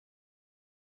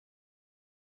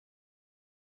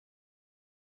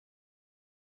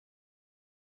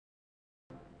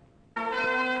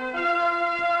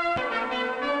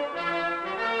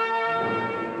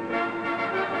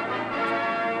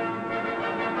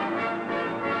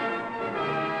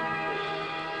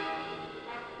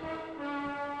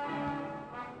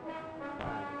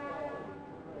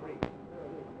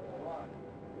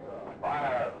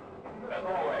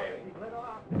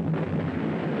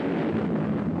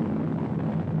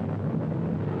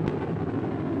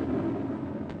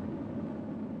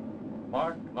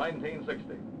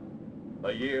1960, the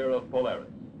year of Polaris.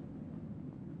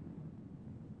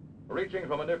 Reaching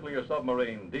from a nuclear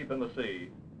submarine deep in the sea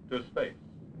to space,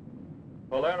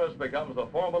 Polaris becomes a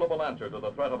formidable answer to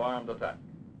the threat of armed attack,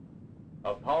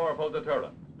 a powerful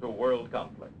deterrent to world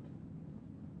conflict.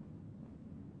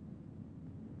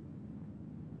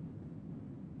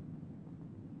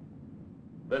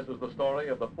 This is the story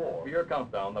of the 4-year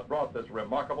countdown that brought this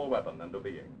remarkable weapon into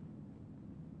being.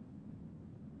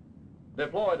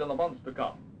 Deployed in the months to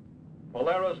come,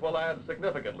 Polaris will add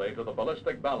significantly to the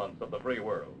ballistic balance of the free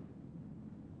world.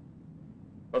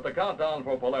 But the countdown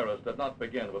for Polaris did not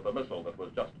begin with the missile that was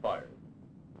just fired.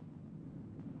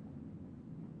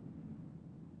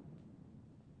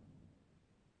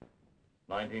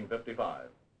 (1955).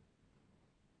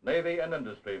 Navy and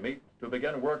industry meet to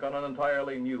begin work on an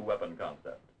entirely new weapon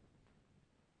concept.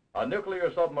 A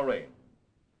nuclear submarine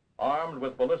armed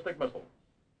with ballistic missiles,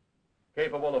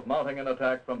 capable of mounting an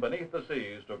attack from beneath the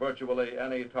seas to virtually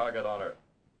any target on Earth.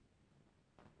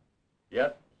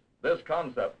 Yet, this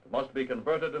concept must be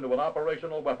converted into an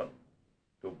operational weapon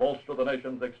to bolster the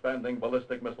nation's expanding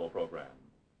ballistic missile program.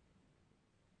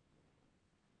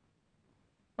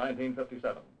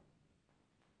 1957.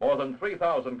 More than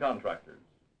 3,000 contractors,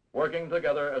 working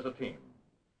together as a team,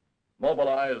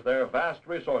 mobilize their vast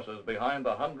resources behind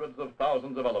the hundreds of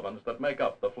thousands of elements that make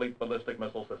up the Fleet Ballistic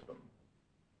Missile System.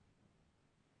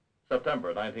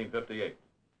 September 1958.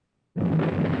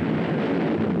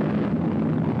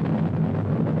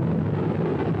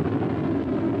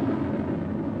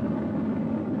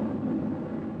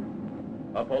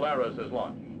 A Polaris is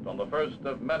launched on the first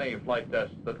of many flight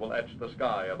tests that will etch the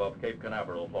sky above Cape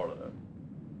Canaveral, Florida.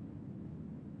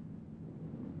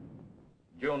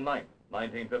 June 9,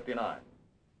 1959.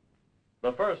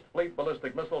 The first Fleet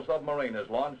Ballistic Missile submarine is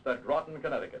launched at Groton,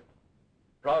 Connecticut,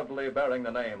 proudly bearing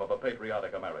the name of a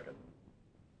patriotic American.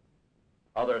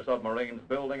 Other submarines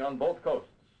building on both coasts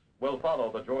will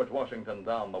follow the George Washington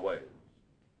down the ways.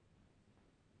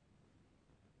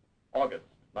 August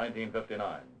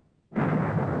 1959.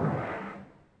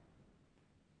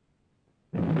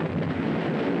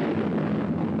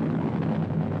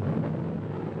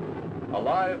 A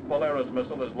live Polaris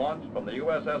missile is launched from the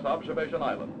USS Observation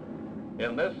Island.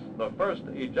 In this, the first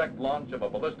eject launch of a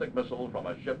ballistic missile from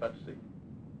a ship at sea.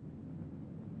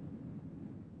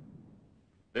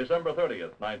 December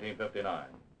 30th, 1959.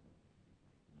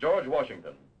 George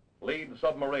Washington, lead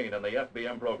submarine in the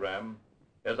FBM program,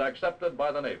 is accepted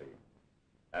by the Navy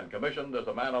and commissioned as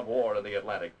a man of war in the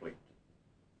Atlantic Fleet.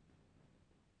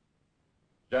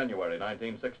 January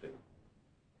 1960.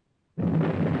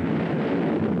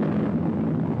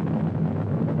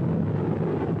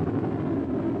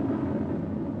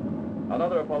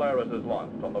 Another Polaris is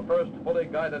launched on the first fully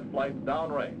guided flight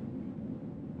downrange,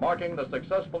 marking the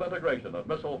successful integration of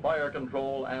missile fire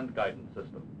control and guidance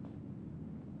systems.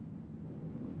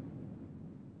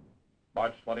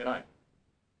 March 29th,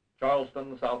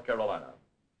 Charleston, South Carolina.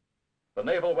 The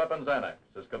Naval Weapons Annex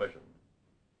is commissioned.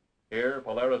 Here,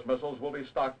 Polaris missiles will be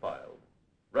stockpiled,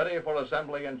 ready for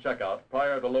assembly and checkout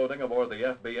prior to loading aboard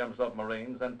the FBM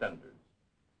submarines and tenders.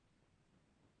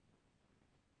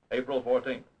 April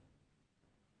 14th.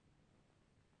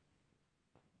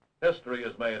 History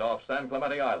is made off San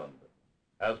Clemente Island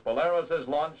as Polaris is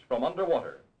launched from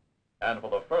underwater and for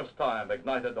the first time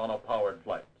ignited on a powered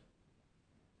flight.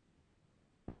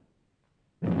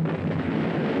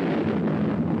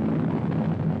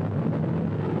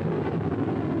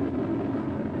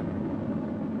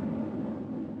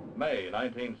 May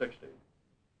 1960.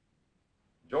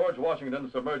 George Washington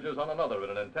submerges on another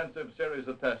in an intensive series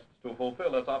of tests to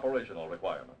fulfill its operational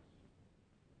requirements.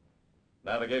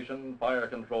 Navigation, fire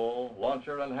control,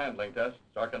 launcher, and handling tests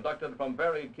are conducted from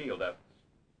varied keel depths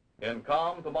in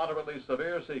calm to moderately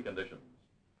severe sea conditions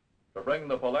to bring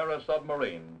the Polaris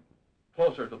submarine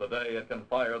closer to the day it can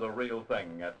fire the real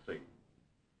thing at sea.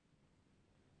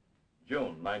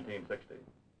 June 1960,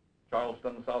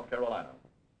 Charleston, South Carolina.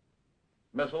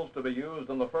 Missiles to be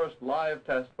used in the first live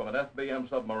test from an FBM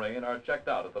submarine are checked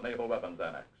out at the Naval Weapons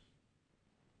Annex.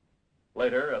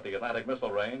 Later, at the Atlantic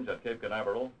Missile Range at Cape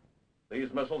Canaveral,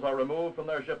 these missiles are removed from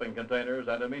their shipping containers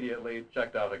and immediately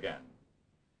checked out again.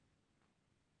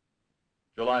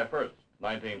 July 1st,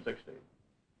 1960.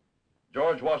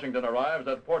 George Washington arrives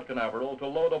at Port Canaveral to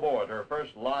load aboard her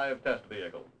first live test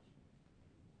vehicles.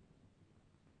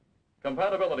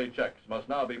 Compatibility checks must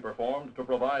now be performed to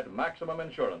provide maximum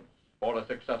insurance for a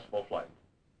successful flight.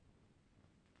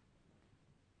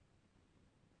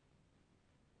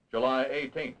 July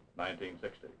 18th,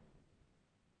 1960.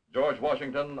 George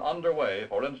Washington underway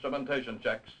for instrumentation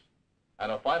checks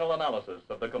and a final analysis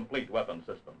of the complete weapon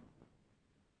system.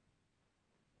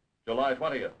 July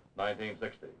 20th,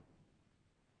 1960.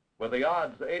 With the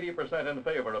odds 80% in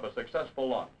favor of a successful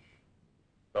launch,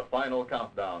 the final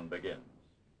countdown begins.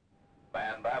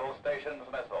 Man battle stations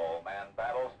missile. Man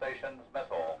battle stations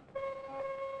missile.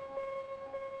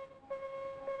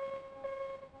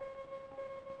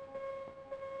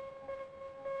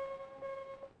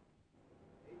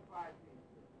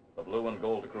 The blue and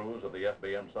gold crews of the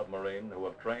FBM submarine, who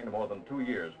have trained more than 2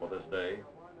 years for this day,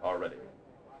 are ready.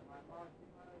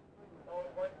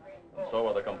 And so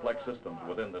are the complex systems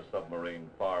within this submarine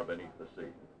far beneath the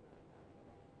sea.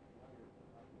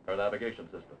 Her navigation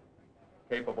system,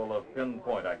 capable of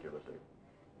pinpoint accuracy.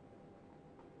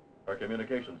 Her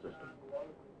communication system,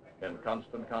 in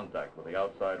constant contact with the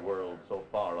outside world so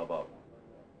far above.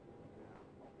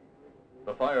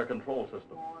 The fire control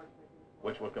system,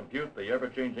 which will compute the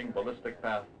ever-changing ballistic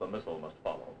path the missile must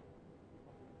follow.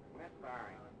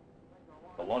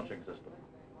 The launching system,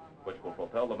 which will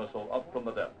propel the missile up from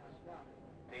the depths.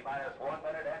 T-minus 1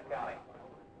 minute and counting.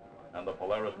 And the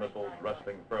Polaris missiles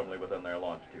resting firmly within their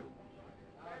launch tubes.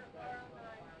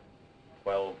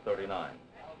 12:39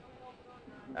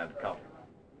 and counting.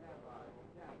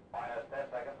 Minus 10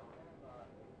 seconds.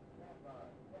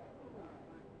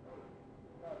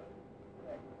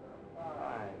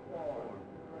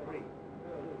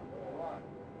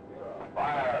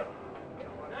 Fire!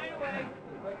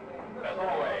 Missile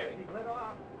away.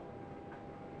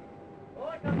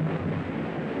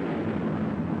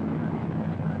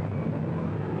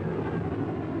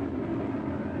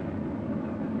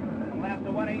 Left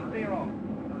to 180.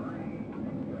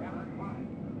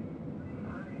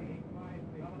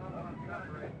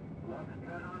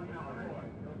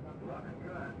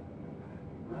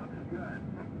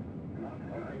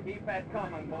 Keep that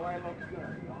coming, boy. Looks good.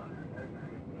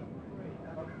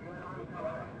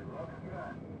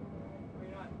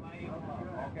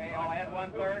 Okay, I'll add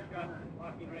 1/3.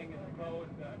 Locking ring is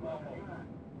closed.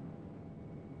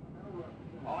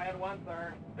 I'll add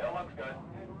 1/3. Still looks good.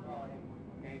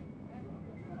 Okay.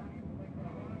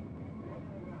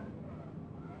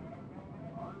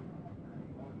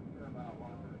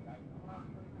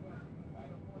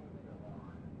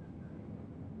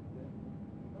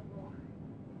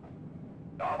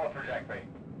 Normal trajectory.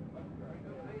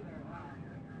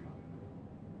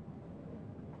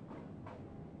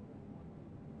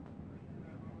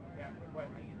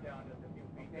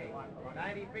 Okay,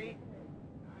 90 feet.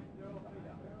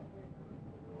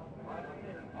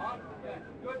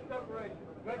 Good separation.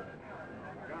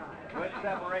 Good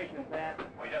separation, Pat.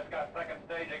 We just got second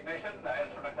stage ignition. The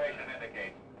instrumentation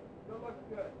indicates. Still looks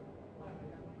good.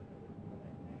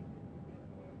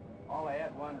 I'll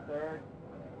add 1/3.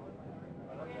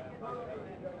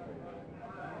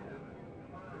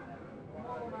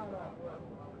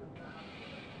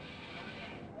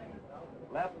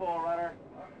 Left full rudder.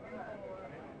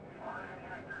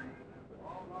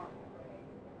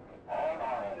 All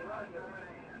normal.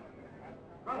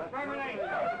 Terminate.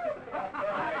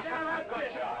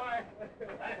 Good shot. That's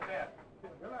it.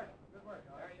 Good work.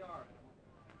 There you are.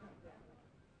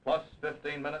 Plus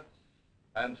 15 minutes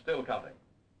and still counting.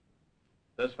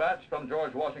 Dispatch from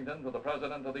George Washington to the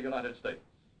President of the United States.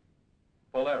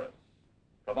 Polaris,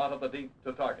 from out of the deep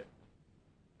to target.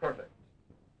 Perfect.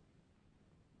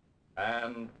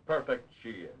 And perfect she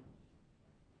is.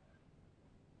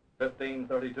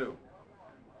 15:32.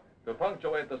 To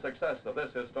punctuate the success of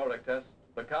this historic test,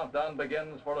 the countdown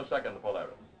begins for a second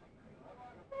Polaris.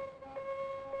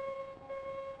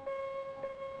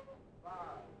 5,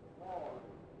 4,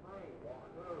 3,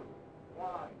 2,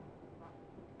 1.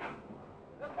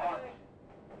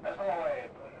 Missile away.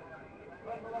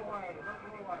 Looks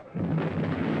good. Left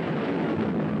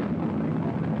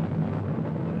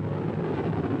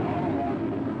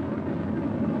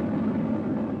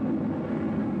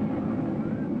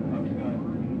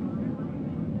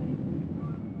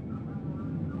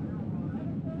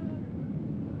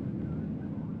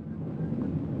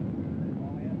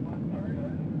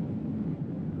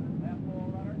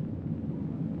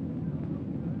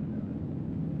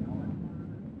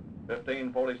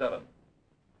 15:47.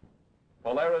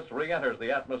 Polaris re-enters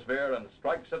the atmosphere and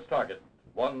strikes its target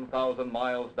 1,000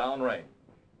 miles downrange.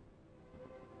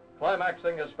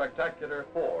 Climaxing a spectacular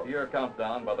 4-year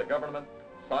countdown by the government,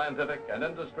 scientific, and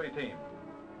industry teams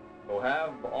who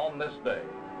have, on this day,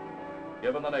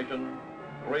 given the nation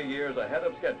 3 years ahead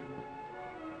of schedule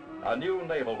a new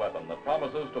naval weapon that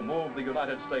promises to move the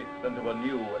United States into a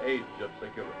new age of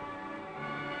security.